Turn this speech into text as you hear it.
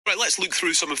Right, let's look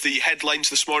through some of the headlines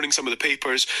this morning, some of the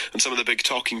papers and some of the big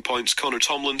talking points. Conor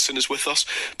Tomlinson is with us,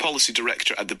 Policy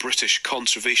Director at the British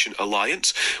Conservation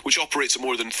Alliance, which operates at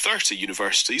more than 30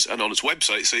 universities and on its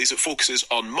website says it focuses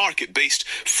on market-based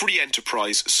free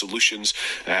enterprise solutions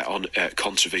on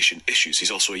conservation issues.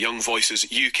 He's also a Young Voices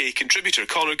UK contributor.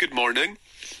 Conor, good morning.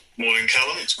 Morning,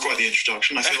 Calum. It's quite the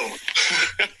introduction, I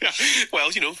feel.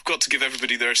 Well, got to give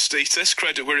everybody their status,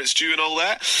 credit where it's due and all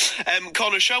that.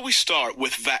 Conor, shall we start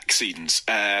with vaccines?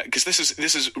 Because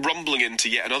this is rumbling into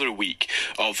yet another week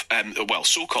of,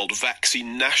 so-called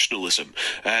vaccine nationalism,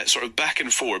 sort of back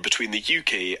and forth between the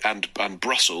UK and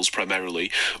Brussels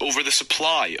primarily over the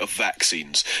supply of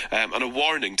vaccines. And a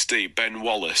warning today, Ben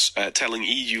Wallace, telling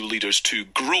EU leaders to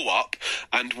grow up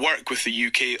and work with the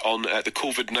UK on the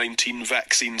COVID-19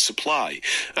 vaccine supply.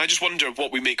 And I just wonder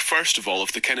what we make first of all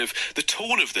of the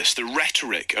tone of this, the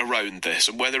rhetoric around this,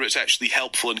 and whether it's actually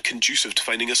helpful and conducive to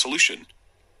finding a solution.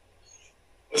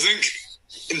 I think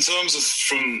in terms of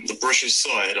from the British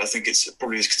side, I think it's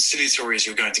probably as conciliatory as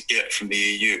you're going to get from the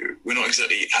EU. We're not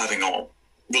exactly having our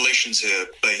relations here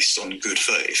based on good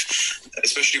faith,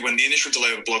 especially when the initial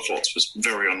delay of blood clots was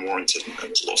very unwarranted and there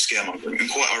was a lot of scaremongering,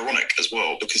 and quite ironic as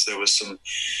well, because there was some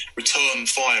return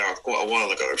fire quite a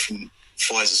while ago from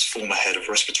Pfizer's former head of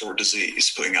respiratory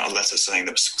disease putting out a letter saying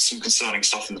there was some concerning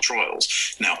stuff in the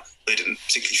trials. Now, they didn't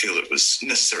particularly feel it was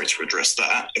necessary to address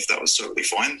that. If that was totally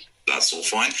fine, that's all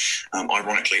fine.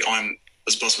 Ironically,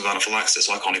 as a person with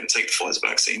anaphylaxis, I can't even take the Pfizer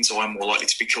vaccine, so I'm more likely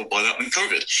to be killed by that than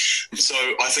COVID. So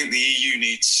I think the EU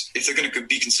needs, if they're going to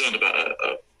be concerned about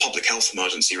a public health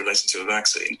emergency relating to a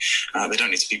vaccine, they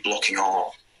don't need to be blocking our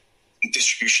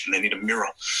distribution. They need a mirror.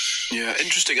 Yeah,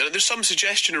 interesting. And there's some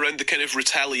suggestion around the kind of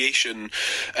retaliation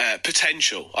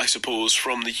potential, I suppose,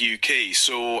 from the UK.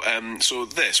 So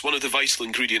one of the vital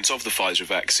ingredients of the Pfizer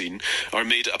vaccine are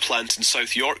made at a plant in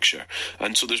South Yorkshire.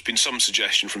 And so there's been some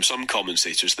suggestion from some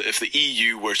commentators that if the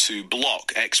EU were to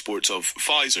block exports of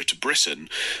Pfizer to Britain,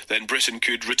 then Britain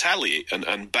could retaliate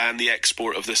and ban the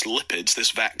export of this lipids,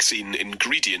 this vaccine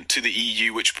ingredient, to the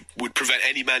EU, which would prevent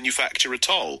any manufacture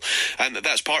at all. And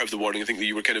that's part of the warning I think that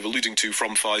you were kind of alluding to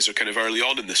from Pfizer kind of early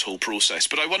on in this whole process.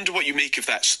 But I wonder what you make of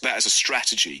that as a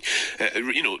strategy.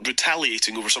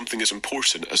 Retaliating over something as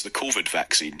important as the COVID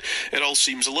vaccine. It all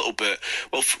seems a little bit,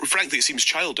 well, frankly, it seems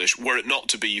childish were it not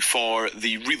to be for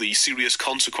the really serious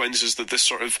consequences that this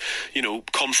sort of,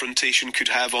 confrontation could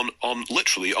have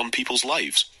on people's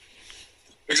lives.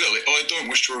 Exactly. I don't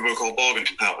wish to revoke our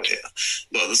bargaining power here,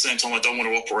 but at the same time, I don't want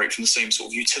to operate from the same sort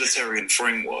of utilitarian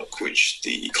framework which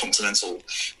the continental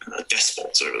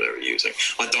despots over there are using.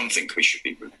 I don't think we should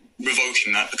be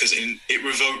revoking that, because it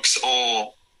revokes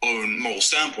our own moral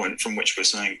standpoint from which we're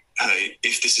saying, hey,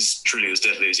 if this is truly as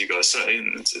deadly as you guys say,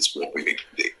 and it's what we've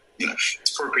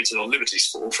expropriated our liberties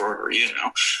for over a year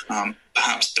now,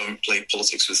 perhaps don't play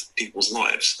politics with people's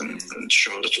lives and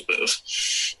show a little bit of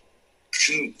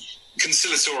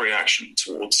conciliatory action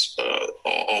towards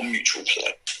our mutual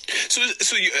play. So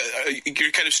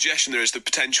your kind of suggestion there is the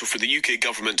potential for the UK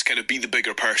government to kind of be the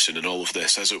bigger person in all of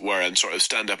this, as it were, and sort of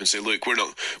stand up and say, look, we're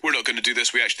not going to do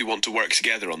this. We actually want to work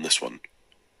together on this one.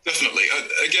 Definitely.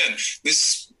 Again,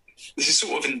 this is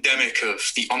sort of endemic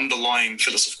of the underlying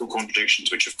philosophical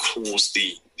contradictions which have caused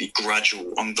the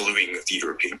gradual ungluing of the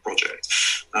European project.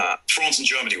 France and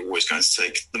Germany were always going to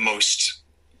take the most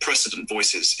precedent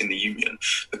voices in the Union,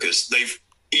 because they've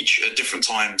each at different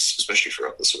times, especially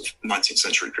throughout the sort of 19th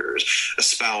century period,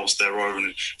 espoused their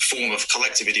own form of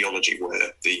collective ideology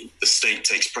where the state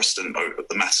takes precedent over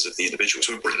the matters of the individual.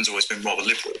 So Britain's always been rather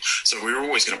liberal. So we were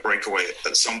always going to break away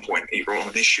at some point, either on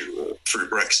an issue or through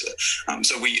Brexit.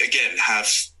 So we, again, have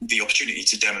the opportunity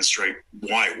to demonstrate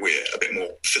why we're a bit more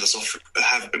philosophical,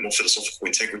 have a bit more philosophical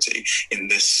integrity in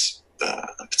this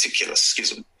particular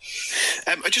schism.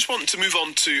 I just want to move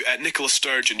on to Nicola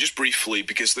Sturgeon, just briefly,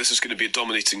 because this is going to be a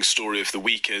dominating story of the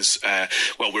week.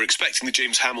 We're expecting the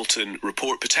James Hamilton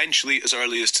report potentially as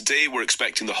early as today. We're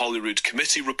expecting the Holyrood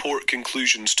Committee report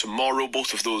conclusions tomorrow,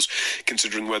 both of those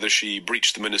considering whether she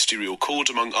breached the ministerial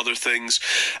code, among other things.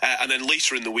 And then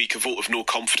later in the week, a vote of no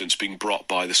confidence being brought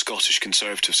by the Scottish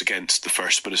Conservatives against the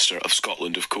First Minister of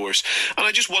Scotland, of course. And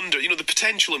I just wonder, the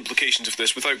potential implications of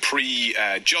this without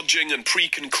pre-judging and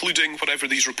pre-concluding whatever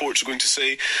these reports reports are going to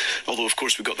say, although of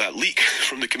course we got that leak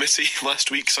from the committee last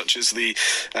week, such as the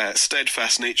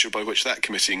steadfast nature by which that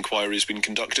committee inquiry has been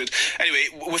conducted. Anyway,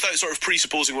 without sort of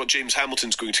presupposing what James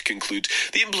Hamilton's going to conclude,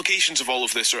 the implications of all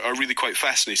of this are really quite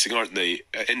fascinating, aren't they,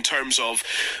 in terms of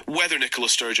whether Nicola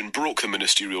Sturgeon broke the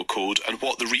ministerial code and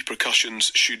what the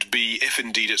repercussions should be if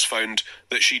indeed it's found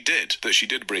that she did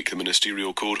break the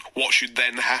ministerial code. What should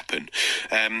then happen?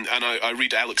 And I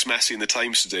read Alex Massey in the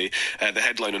Times today, the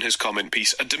headline on his comment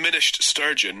piece: "A diminished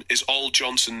Sturgeon is all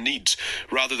Johnson needs.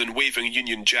 Rather than waving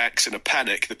Union Jacks in a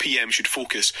panic, the PM should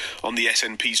focus on the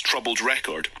SNP's troubled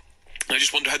record." I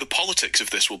just wonder how the politics of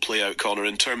this will play out, Connor,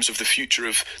 in terms of the future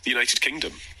of the United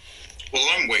Kingdom. Well,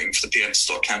 I'm waiting for the PM to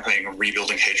start campaigning on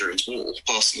rebuilding Hadrian's Wall,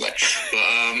 personally. But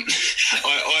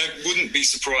I wouldn't be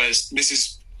surprised. This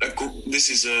is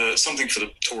something for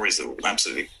the Tories that will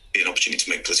absolutely be an opportunity to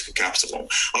make political capital on.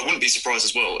 I wouldn't be surprised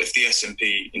as well if the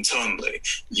SNP internally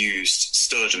used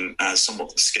Sturgeon as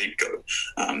somewhat of a scapegoat.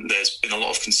 There's been a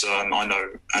lot of concern. I know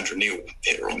Andrew Neil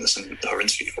here on this in her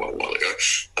interview quite a while ago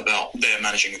about their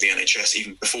managing of the NHS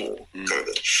even before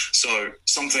COVID. So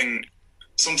something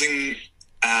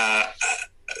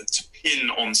to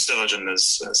pin on Sturgeon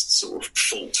as sort of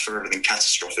fault for everything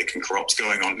catastrophic and corrupt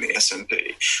going on in the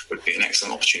SNP would be an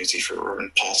excellent opportunity for her own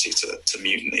party to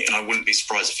mutiny. And I wouldn't be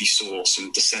surprised if you saw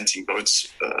some dissenting votes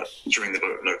during the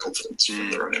vote of no confidence from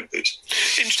their own MPs.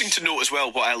 Interesting to note as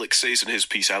well what Alex says in his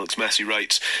piece. Alex Massey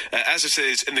writes, as it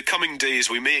is, in the coming days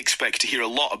we may expect to hear a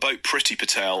lot about Priti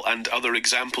Patel and other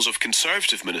examples of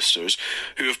Conservative ministers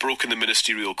who have broken the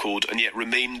ministerial code and yet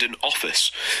remained in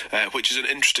office, which is an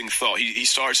interesting thought. He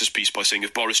starts his piece by saying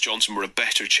if Boris Johnson were a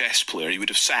better chess player, he would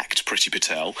have sacked Priti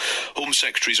Patel. Home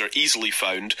secretaries are easily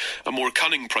found. A more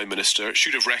cunning Prime Minister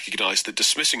should have recognised that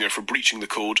dismissing her for breaching the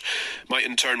code might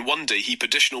in turn one day heap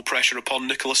additional pressure upon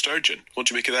Nicola Sturgeon. What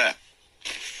do you make of that?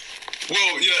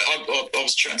 Well, yeah, I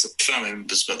was chatting to family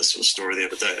members about this sort of story the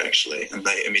other day, actually, and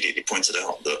they immediately pointed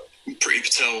out that Priti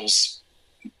Patel's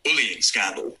bullying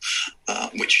scandal,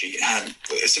 which he had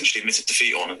essentially admitted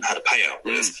defeat on and had a payout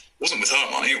with, wasn't with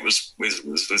her money, it was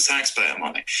with taxpayer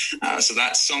money. So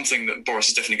that's something that Boris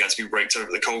is definitely going to be raked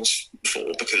over the coals for,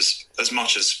 because as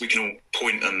much as we can all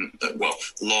point and,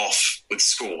 laugh with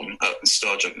scorn at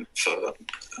Sturgeon for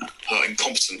her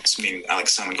incompetence, meaning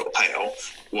Alex Salmond got a payout,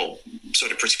 well, so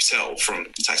did Priti Patel from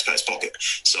the taxpayer's pocket.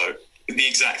 So the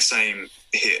exact same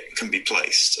hit can be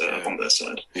placed on their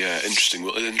side. Yeah, interesting.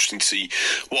 Well, interesting to see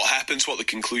what happens, what the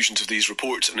conclusions of these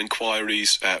reports and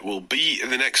inquiries will be in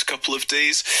the next couple of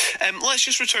days. Let's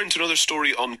just return to another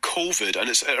story on COVID, and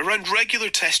it's around regular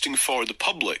testing for the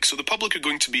public. So the public are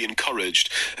going to be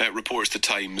encouraged, reports the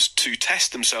Times, to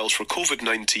test themselves for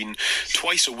COVID-19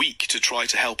 twice a week to try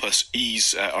to help us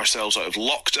ease ourselves out of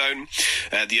lockdown.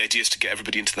 The idea is to get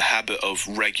everybody into the habit of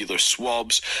regular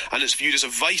swabs, and it's viewed as a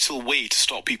vital way to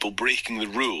stop people breaking the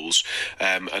rules,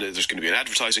 and there's going to be an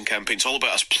advertising campaign. It's all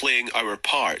about us playing our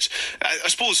part. I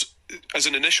suppose as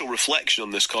an initial reflection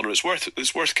on this, Connor, it's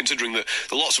worth considering that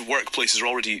lots of workplaces are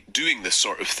already doing this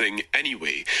sort of thing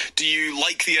anyway. Do you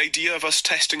like the idea of us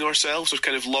testing ourselves, of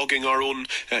kind of logging our own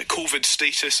COVID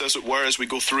status, as it were, as we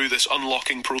go through this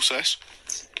unlocking process?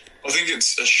 I think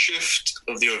it's a shift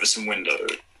of the Overton window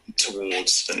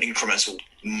towards an incremental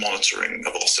monitoring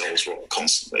of ourselves rather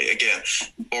constantly. Again,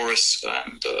 Boris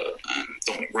and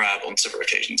Dominic Raab on several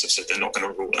occasions have said they're not going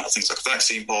to rule out things like a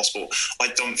vaccine passport. I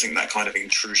don't think that kind of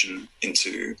intrusion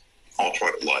into our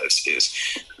private lives is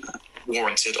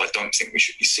warranted. I don't think we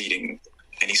should be ceding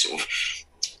any sort of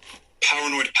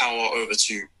paranoid power over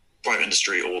to private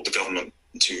industry or the government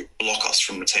to block us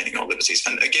from retaining our liberties.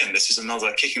 And again, this is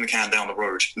another kicking the can down the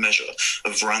road measure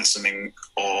of ransoming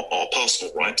our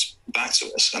personal rights back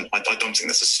to us. And I don't think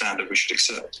that's a standard we should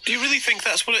accept. Do you really think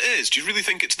that's what it is? Do you really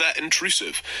think it's that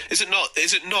intrusive? Is it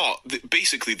not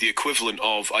basically the equivalent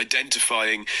of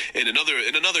identifying in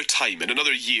another time, in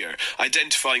another year,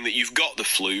 identifying that you've got the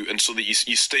flu and so that you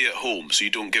stay at home so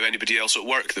you don't give anybody else at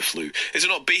work the flu? Is it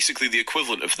not basically the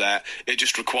equivalent of that? It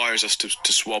just requires us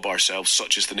to swab ourselves,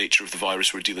 such as the nature of the virus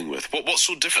we're dealing with. What's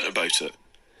so different about it?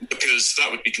 Because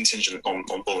that would be contingent on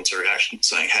voluntary action,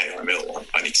 saying, hey, I'm ill,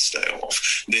 I need to stay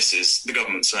off. This is the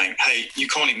government saying, hey, you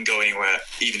can't even go anywhere,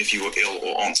 even if you were ill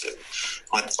or aren't ill.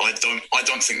 I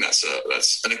don't think that's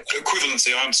an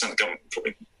equivalency. I understand the government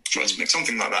probably tries to make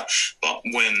something like that, but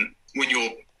when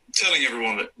you're telling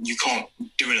everyone that you can't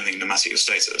do anything no matter your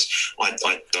status, I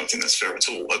don't think that's fair at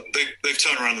all. They've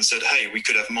turned around and said, hey, we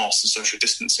could have masks and social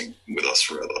distancing with us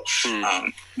forever.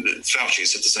 Fauci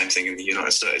has said the same thing in the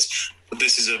United States. But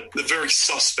this is a very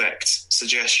suspect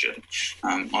suggestion.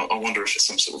 I wonder if it's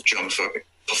some sort of germophobic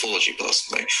pathology,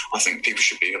 personally. I think people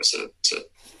should be able to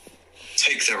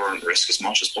take their own risk as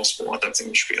much as possible. I don't think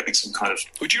we should be having some kind of...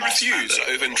 Would you refuse,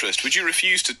 out of interest, would you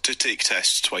refuse to take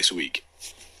tests twice a week?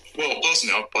 Well,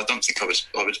 personally, I don't think I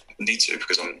would need to,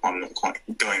 because I'm not quite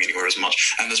going anywhere as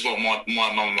much. And as well, my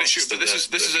mum... But this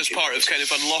is as part of kind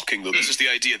of unlocking, though. This is the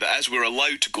idea that as we're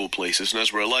allowed to go places and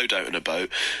as we're allowed out and about,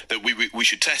 that we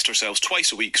should test ourselves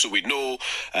twice a week so we know,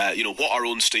 what our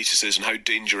own status is and how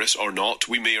dangerous or not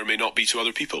we may or may not be to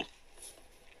other people.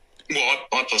 Well,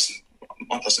 I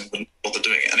personally wouldn't bother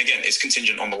doing it. And again, it's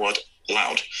contingent on the word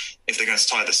allowed. If they're going to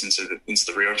tie this into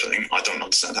the reopening, I don't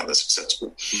understand how that's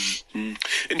acceptable. Mm-hmm.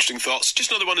 Interesting thoughts.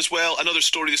 Just another one as well. Another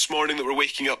story this morning that we're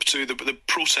waking up to, the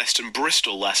protest in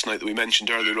Bristol last night that we mentioned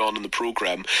earlier on in the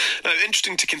programme. Now,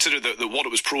 interesting to consider that what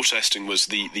it was protesting was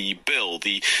the bill.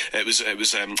 It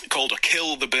was called a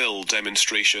Kill the Bill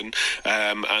demonstration,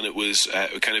 and it was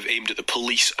kind of aimed at the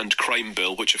police and crime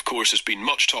bill, which of course has been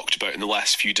much talked about in the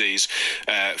last few days,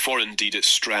 for indeed its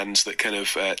strands that kind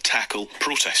of tackle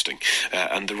protesting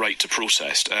and the right to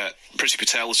protest. Priti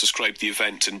Patel has described the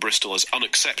event in Bristol as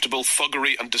unacceptable.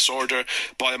 Thuggery and disorder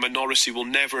by a minority will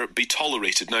never be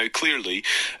tolerated. Now, clearly,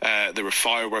 there were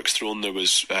fireworks thrown, there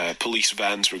was police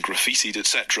vans were graffitied,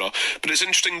 etc. But it's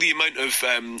interesting the amount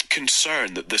of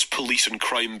concern that this police and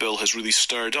crime bill has really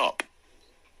stirred up.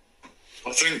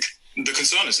 I think the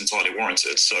concern is entirely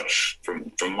warranted. So,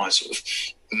 from my sort of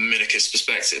minarchist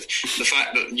perspective, the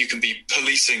fact that you can be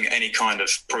policing any kind of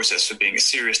process for being a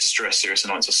serious distress, serious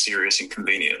annoyance, or serious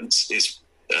inconvenience is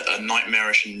a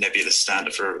nightmarish and nebulous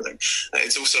standard for everything.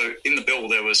 It's also, in the bill,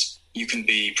 you can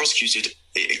be prosecuted,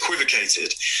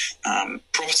 equivocated,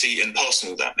 property and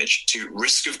personal damage to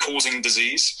risk of causing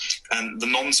disease. And the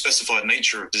non-specified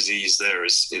nature of disease there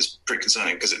is pretty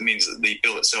concerning, because it means that the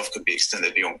bill itself could be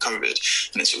extended beyond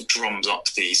COVID, and it sort of drums up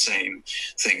the same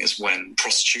thing as when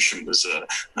prostitution was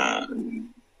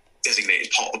designated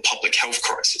part of the public health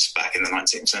crisis back in the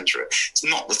 19th century. It's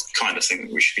not the kind of thing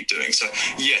that we should be doing. So,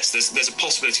 yes, there's a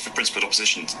possibility for principled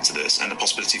opposition to this and a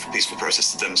possibility for peaceful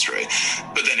process to demonstrate.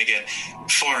 But then again,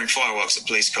 firing fireworks at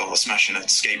police cars, smashing a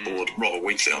skateboard rather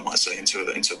weakly, I might say, into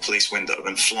a police window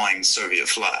and flying the Soviet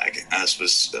flag, as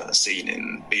was seen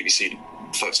in BBC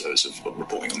photos of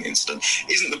reporting on the incident,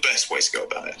 isn't the best way to go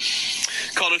about it.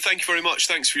 Conor, thank you very much.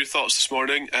 Thanks for your thoughts this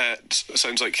morning. It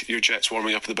sounds like your jet's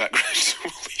warming up in the background, so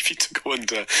we'll leave you to go and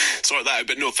sort that out.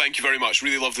 But no, thank you very much.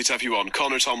 Really lovely to have you on.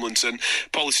 Conor Tomlinson,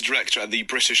 Policy Director at the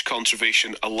British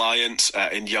Conservation Alliance,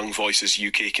 in Young Voices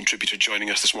UK, contributor, joining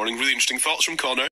us this morning. Really interesting thoughts from Conor.